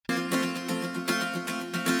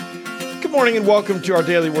Good morning and welcome to our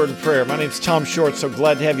daily word and prayer. My name's Tom Short, so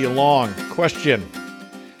glad to have you along. Question: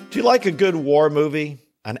 do you like a good war movie,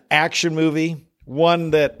 an action movie,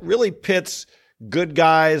 one that really pits good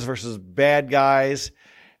guys versus bad guys,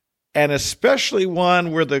 and especially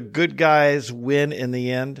one where the good guys win in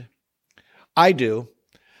the end? I do.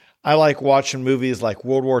 I like watching movies like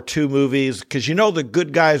World War II movies because you know the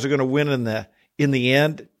good guys are going to win in the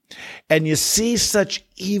end. And you see such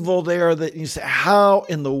evil there that you say, how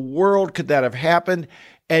in the world could that have happened?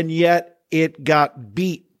 And yet it got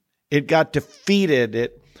beat. It got defeated.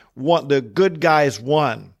 The good guys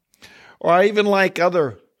won. Or I even like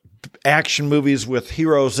other action movies with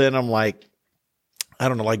heroes in them like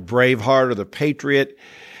Braveheart or The Patriot,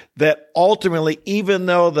 that ultimately, even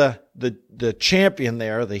though the champion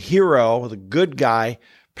there, the hero, the good guy,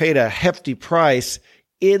 paid a hefty price,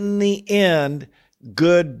 in the end,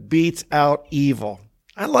 good beats out evil.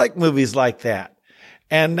 I like movies like that.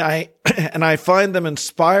 And I find them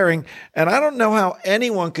inspiring. And I don't know how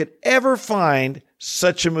anyone could ever find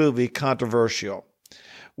such a movie controversial.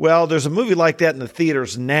 Well, there's a movie like that in the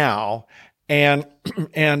theaters now, and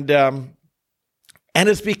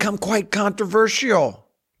it's become quite controversial.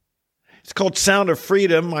 It's called Sound of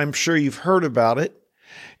Freedom. I'm sure you've heard about it.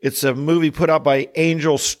 It's a movie put out by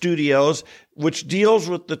Angel Studios, which deals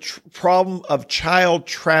with the problem of child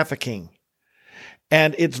trafficking.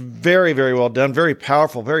 And it's very, very well done, very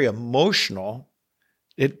powerful, very emotional.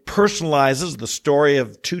 It personalizes the story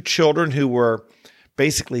of two children who were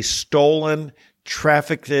basically stolen,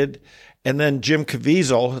 trafficked, and then Jim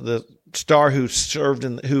Caviezel, the star who starred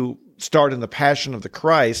in The Passion of the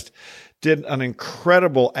Christ, did an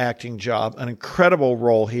incredible acting job, an incredible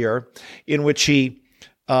role here, in which he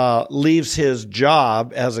leaves his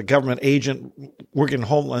job as a government agent working in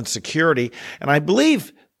Homeland Security. And I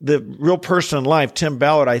believe the real person in life, Tim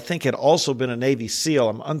Ballard, I think had also been a Navy SEAL.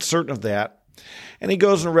 I'm uncertain of that. And he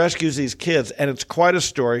goes and rescues these kids. And it's quite a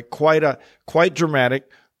story, quite dramatic,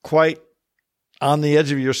 quite on the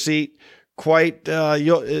edge of your seat,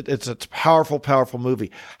 it's a powerful, powerful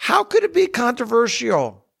movie. How could it be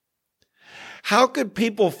controversial? How could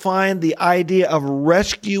people find the idea of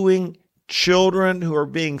rescuing children who are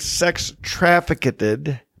being sex trafficked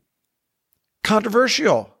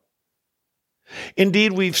controversial?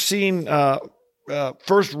 Indeed, we've seen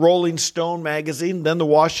first Rolling Stone magazine, then the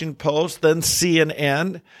Washington Post, then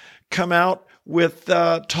CNN come out with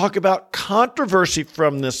talk about controversy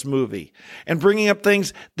from this movie and bringing up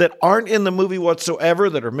things that aren't in the movie whatsoever,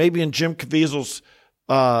 that are maybe in Jim Caviezel's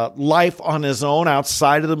life on his own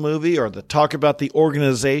outside of the movie, or the talk about the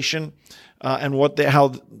organization and how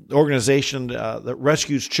the organization that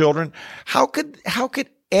rescues children. How could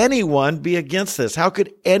anyone be against this? How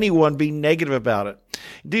could anyone be negative about it?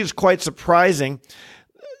 Indeed, it's quite surprising.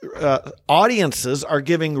 Audiences are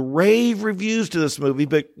giving rave reviews to this movie,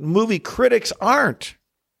 but movie critics aren't.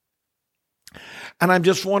 And I'm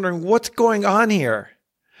just wondering what's going on here.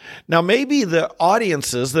 Now, maybe the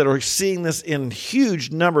audiences that are seeing this in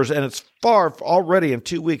huge numbers, and it's already in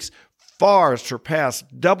 2 weeks, far surpassed,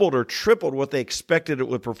 doubled or tripled what they expected it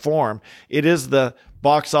would perform. It is the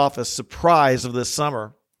box office surprise of this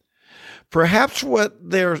summer. Perhaps what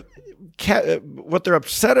they're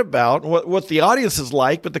upset about, what the audience is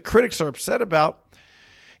like, but the critics are upset about,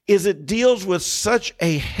 is it deals with such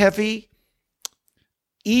a heavy,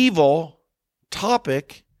 evil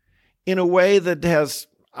topic in a way that has,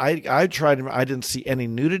 I didn't see any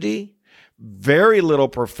nudity, very little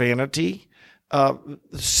profanity,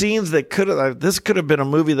 scenes that this could have been a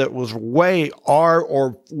movie that was way R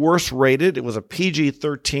or worse rated. It was a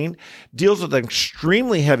PG-13, deals with an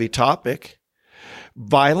extremely heavy topic.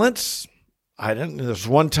 Violence. There's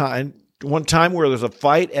one time where there's a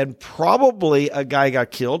fight and probably a guy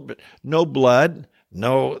got killed, but no blood,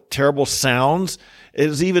 no terrible sounds. It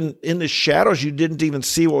was even in the shadows. You didn't even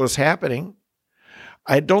see what was happening.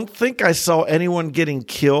 I don't think I saw anyone getting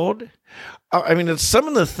killed. I mean, it's some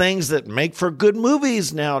of the things that make for good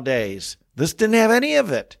movies nowadays. This didn't have any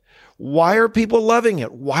of it. Why are people loving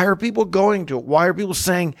it? Why are people going to it? Why are people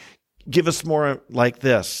saying, give us more like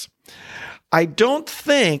this? I don't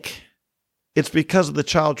think it's because of the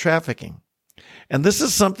child trafficking. And this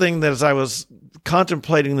is something that, as I was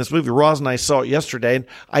contemplating this movie, Roz and I saw it yesterday, and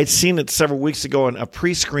I'd seen it several weeks ago in a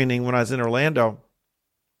pre-screening when I was in Orlando.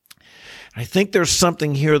 I think there's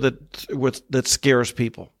something here that scares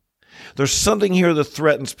people. There's something here that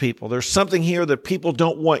threatens people. There's something here that people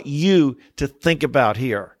don't want you to think about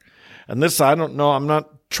here. And this, I don't know, I'm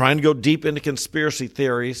not trying to go deep into conspiracy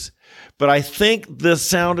theories, but I think the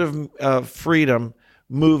Sound of Freedom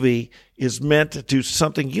movie is meant to do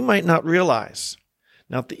something you might not realize.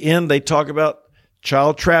 Now, at the end, they talk about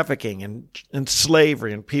child trafficking and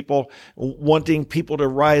slavery and people wanting people to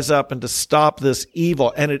rise up and to stop this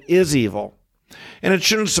evil. And it is evil. And it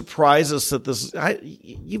shouldn't surprise us that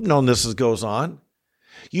you've known this goes on.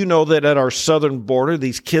 You know that at our southern border,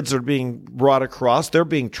 these kids are being brought across. They're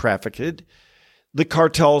being trafficked. The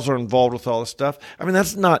cartels are involved with all this stuff. I mean,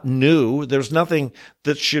 that's not new. There's nothing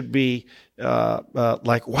that should be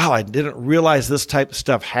like, wow, I didn't realize this type of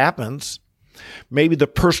stuff happens. Maybe the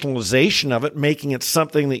personalization of it, making it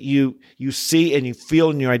something that you see and you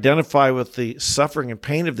feel and you identify with the suffering and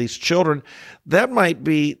pain of these children,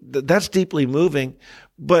 that's deeply moving.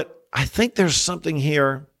 But I think there's something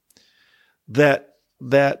here that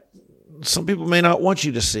some people may not want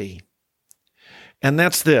you to see. And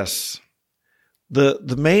that's this.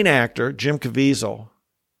 The main actor, Jim Caviezel,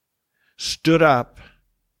 stood up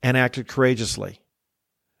and acted courageously.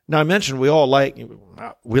 Now, I mentioned we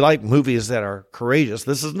like movies that are courageous.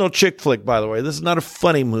 This is no chick flick, by the way. This is not a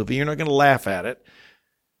funny movie. You're not going to laugh at it.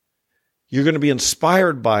 You're going to be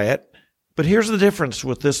inspired by it. But here's the difference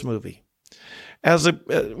with this movie. As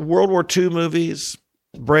World War II movies,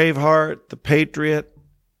 Braveheart, The Patriot,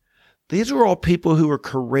 these were all people who were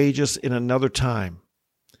courageous in another time.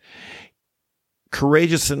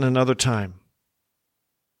 Courageous in another time.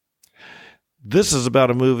 This is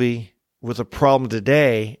about a movie with a problem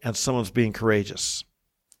today and someone's being courageous.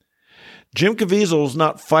 Jim Caviezel was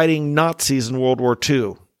not fighting Nazis in World War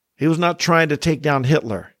II. He was not trying to take down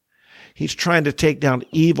Hitler. He's trying to take down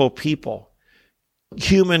evil people,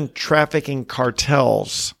 human trafficking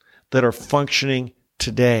cartels that are functioning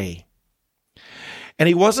today. And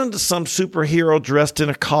he wasn't some superhero dressed in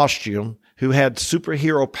a costume who had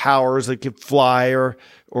superhero powers that could fly or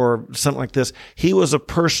something like this. He was a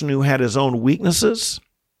person who had his own weaknesses.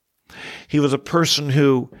 He was a person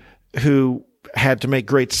who had to make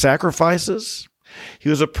great sacrifices. He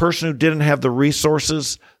was a person who didn't have the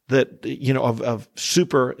resources that, of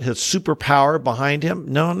his superpower behind him.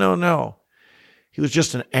 No. He was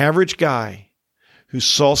just an average guy who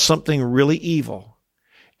saw something really evil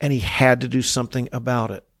and he had to do something about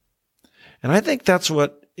it. And I think that's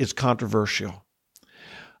what is controversial.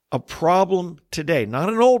 A problem today, not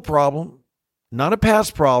an old problem, not a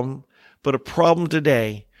past problem, but a problem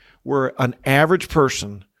today where an average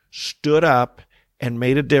person stood up and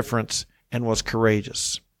made a difference and was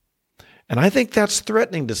courageous. And I think that's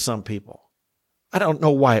threatening to some people. I don't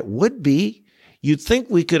know why it would be. You'd think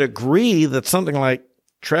we could agree that something like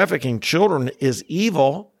trafficking children is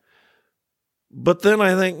evil. But then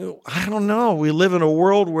I think, I don't know. We live in a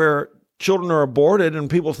world where children are aborted and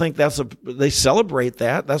people think they celebrate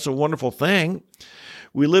that. That's a wonderful thing.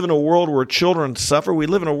 We live in a world where children suffer. We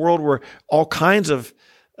live in a world where all kinds of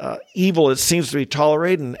evil, it seems to be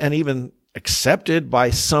tolerated and even accepted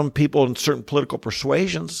by some people in certain political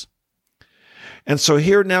persuasions. And so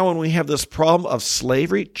here now when we have this problem of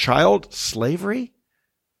slavery, child slavery,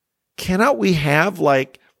 cannot we have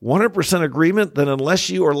like 100% agreement that unless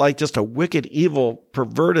you are like just a wicked, evil,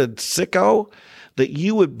 perverted sicko, that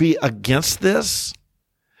you would be against this?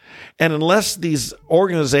 And unless these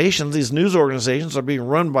organizations, these news organizations are being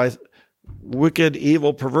run by wicked,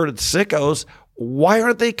 evil, perverted sickos, why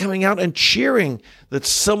aren't they coming out and cheering that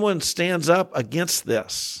someone stands up against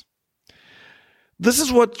this? This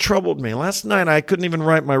is what troubled me. Last night, I couldn't even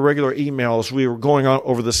write my regular emails. We were going on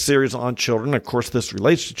over this series on children. Of course, this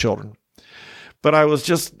relates to children. But I was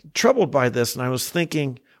just troubled by this, and I was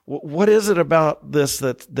thinking, what is it about this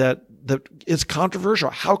that is controversial?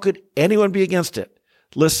 How could anyone be against it?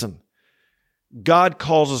 Listen, God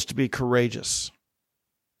calls us to be courageous.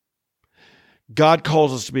 God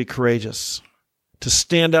calls us to be courageous, to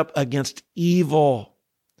stand up against evil.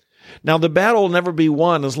 Now, the battle will never be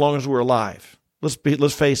won as long as we're alive.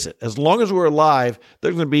 Let's face it. As long as we're alive,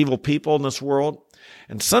 there's going to be evil people in this world.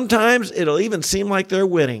 And sometimes it'll even seem like they're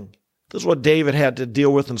winning. This is what David had to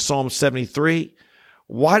deal with in Psalm 73.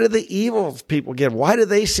 Why do the evil people get? Why do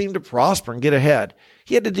they seem to prosper and get ahead?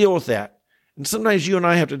 He had to deal with that. And sometimes you and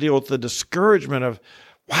I have to deal with the discouragement of,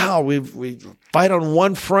 wow, we fight on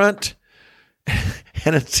one front,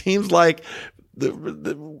 and it seems like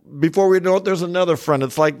before we know it, there's another front.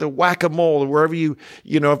 It's like the whack-a-mole, wherever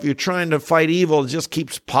if you're trying to fight evil, it just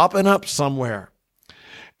keeps popping up somewhere.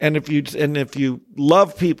 And if you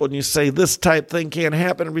love people and you say this type thing can't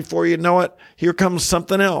happen, and before you know it, here comes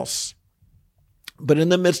something else. But in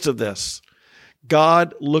the midst of this,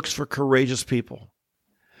 God looks for courageous people.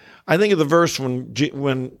 I think of the verse when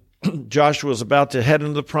Joshua was about to head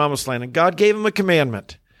into the promised land, and God gave him a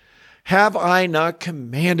commandment. Have I not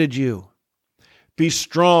commanded you? Be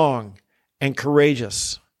strong and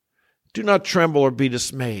courageous. Do not tremble or be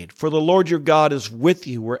dismayed, for the Lord your God is with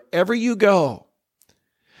you wherever you go.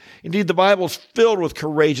 Indeed, the Bible is filled with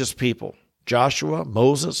courageous people. Joshua,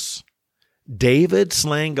 Moses, David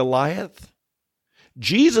slaying Goliath,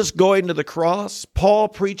 Jesus going to the cross, Paul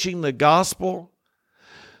preaching the gospel.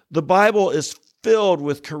 The Bible is filled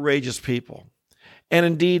with courageous people. And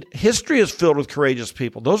indeed, history is filled with courageous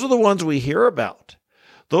people. Those are the ones we hear about.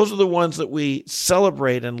 Those are the ones that we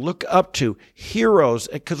celebrate and look up to, heroes,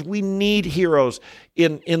 because we need heroes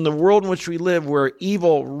in the world in which we live, where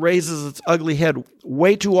evil raises its ugly head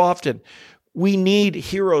way too often. We need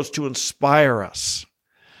heroes to inspire us.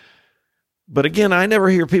 But again, I never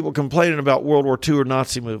hear people complaining about World War II or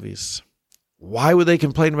Nazi movies. Why would they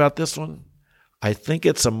complain about this one? I think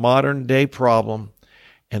it's a modern day problem,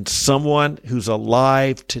 and someone who's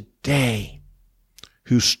alive today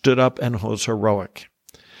who stood up and was heroic.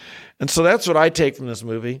 And so that's what I take from this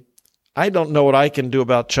movie. I don't know what I can do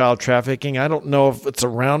about child trafficking. I don't know if it's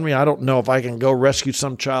around me. I don't know if I can go rescue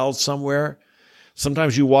some child somewhere.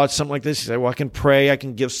 Sometimes you watch something like this, you say, well, I can pray, I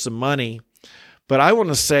can give some money. But I want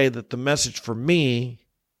to say that the message for me,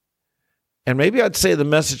 and maybe I'd say the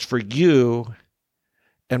message for you,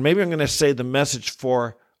 and maybe I'm going to say the message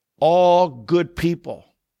for all good people,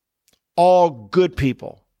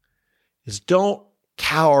 is don't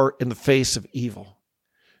cower in the face of evil.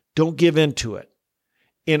 Don't give in to it.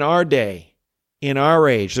 In our day, in our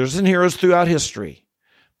age, there's been heroes throughout history,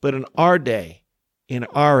 but in our day, in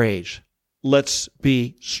our age, let's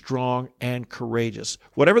be strong and courageous.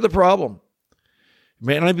 Whatever the problem, it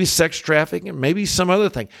may not be sex trafficking, it may be some other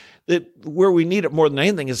thing. Where we need it more than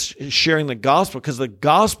anything is sharing the gospel, because the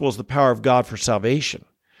gospel is the power of God for salvation.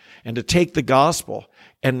 And to take the gospel,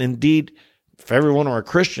 and indeed, if everyone were a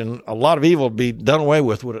Christian, a lot of evil would be done away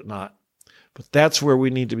with, would it not? But that's where we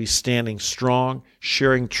need to be standing strong,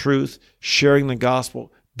 sharing truth, sharing the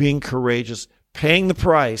gospel, being courageous, paying the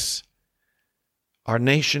price. Our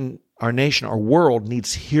nation, our world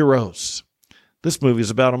needs heroes. This movie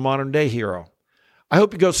is about a modern day hero. I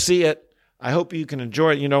hope you go see it. I hope you can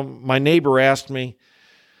enjoy it. You know, my neighbor asked me,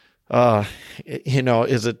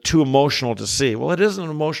 is it too emotional to see? Well, it is an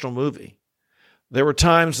emotional movie. There were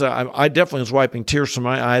times I definitely was wiping tears from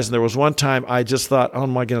my eyes, and there was one time I just thought, oh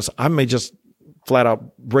my goodness, I may just flat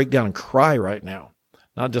out break down and cry right now,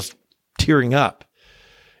 not just tearing up.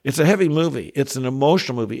 It's a heavy movie. It's an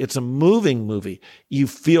emotional movie. It's a moving movie. You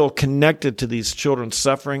feel connected to these children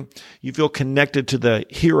suffering. You feel connected to the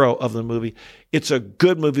hero of the movie. It's a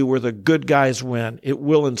good movie where the good guys win. It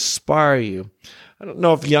will inspire you. I don't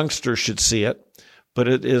know if youngsters should see it, but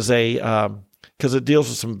it is because it deals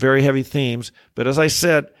with some very heavy themes. But as I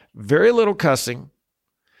said, very little cussing,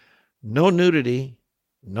 no nudity,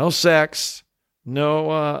 no sex,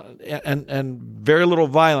 and very little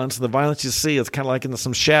violence. The violence you see is kind of like in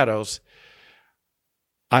some shadows.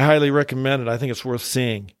 I highly recommend it. I think it's worth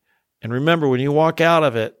seeing. And remember, when you walk out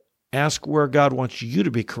of it, ask where God wants you to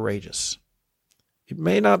be courageous. It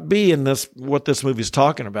may not be in what this movie is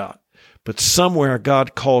talking about, but somewhere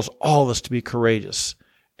God calls all of us to be courageous.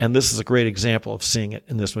 And this is a great example of seeing it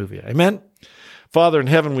in this movie. Amen? Father in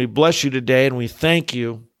heaven, we bless you today, and we thank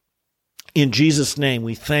you. In Jesus' name,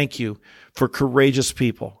 we thank you for courageous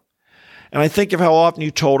people. And I think of how often you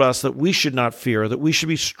told us that we should not fear, that we should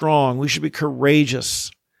be strong, we should be courageous.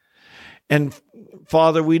 And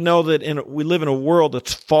Father, we know that we live in a world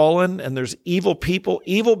that's fallen, and there's evil people,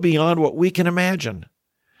 evil beyond what we can imagine,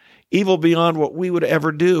 evil beyond what we would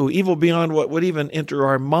ever do, evil beyond what would even enter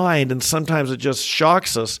our mind. And sometimes it just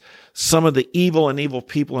shocks us, some of the evil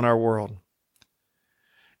people in our world.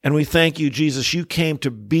 And we thank you, Jesus, you came to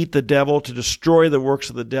beat the devil, to destroy the works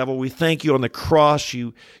of the devil. We thank you on the cross,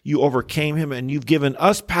 you overcame him, and you've given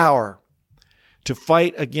us power to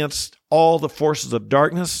fight against all the forces of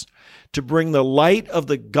darkness, to bring the light of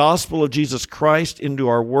the gospel of Jesus Christ into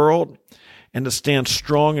our world, and to stand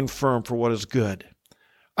strong and firm for what is good.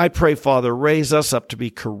 I pray, Father, raise us up to be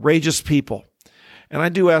courageous people. And I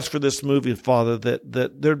do ask for this movie, Father,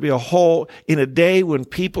 that there'd be in a day when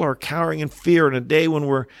people are cowering in fear, in a day when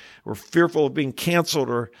we're fearful of being canceled,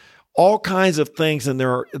 or all kinds of things, and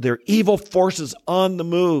there are evil forces on the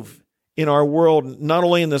move in our world, not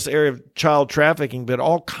only in this area of child trafficking, but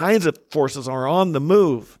all kinds of forces are on the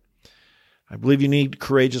move. I believe you need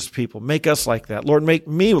courageous people. Make us like that. Lord, make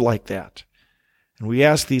me like that. And we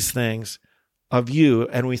ask these things of you,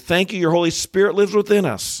 and we thank you your Holy Spirit lives within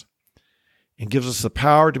us and gives us the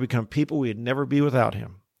power to become people we'd never be without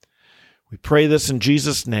him. We pray this in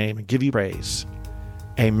Jesus' name and give you praise.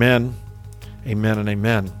 Amen, amen, and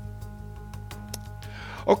amen.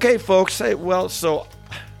 Okay, folks, so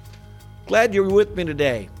glad you're with me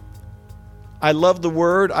today. I love the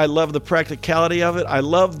word. I love the practicality of it. I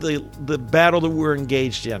love the battle that we're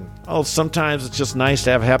engaged in. Oh, sometimes it's just nice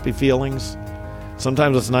to have happy feelings.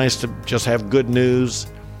 Sometimes it's nice to just have good news.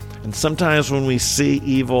 And sometimes when we see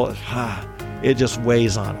evil, it just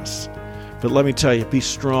weighs on us. But let me tell you, be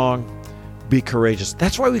strong, be courageous.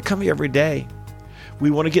 That's why we come here every day. We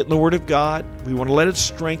want to get in the Word of God. We want to let it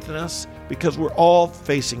strengthen us because we're all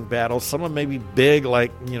facing battles. Some of them may be big,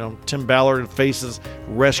 like, Tim Ballard faces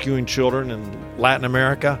rescuing children in Latin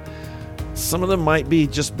America. Some of them might be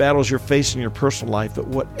just battles you're facing in your personal life. But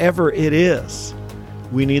whatever it is,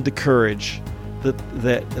 we need the courage, that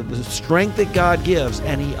the strength that God gives,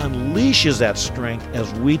 and He unleashes that strength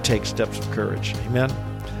as we take steps of courage. Amen.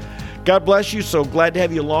 God bless you. So glad to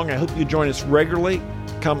have you along. I hope you join us regularly.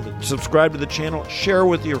 Come subscribe to the channel, share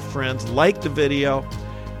with your friends, like the video,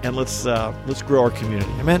 and let's grow our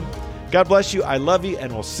community. Amen. God bless you. I love you,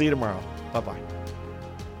 and we'll see you tomorrow. Bye-bye.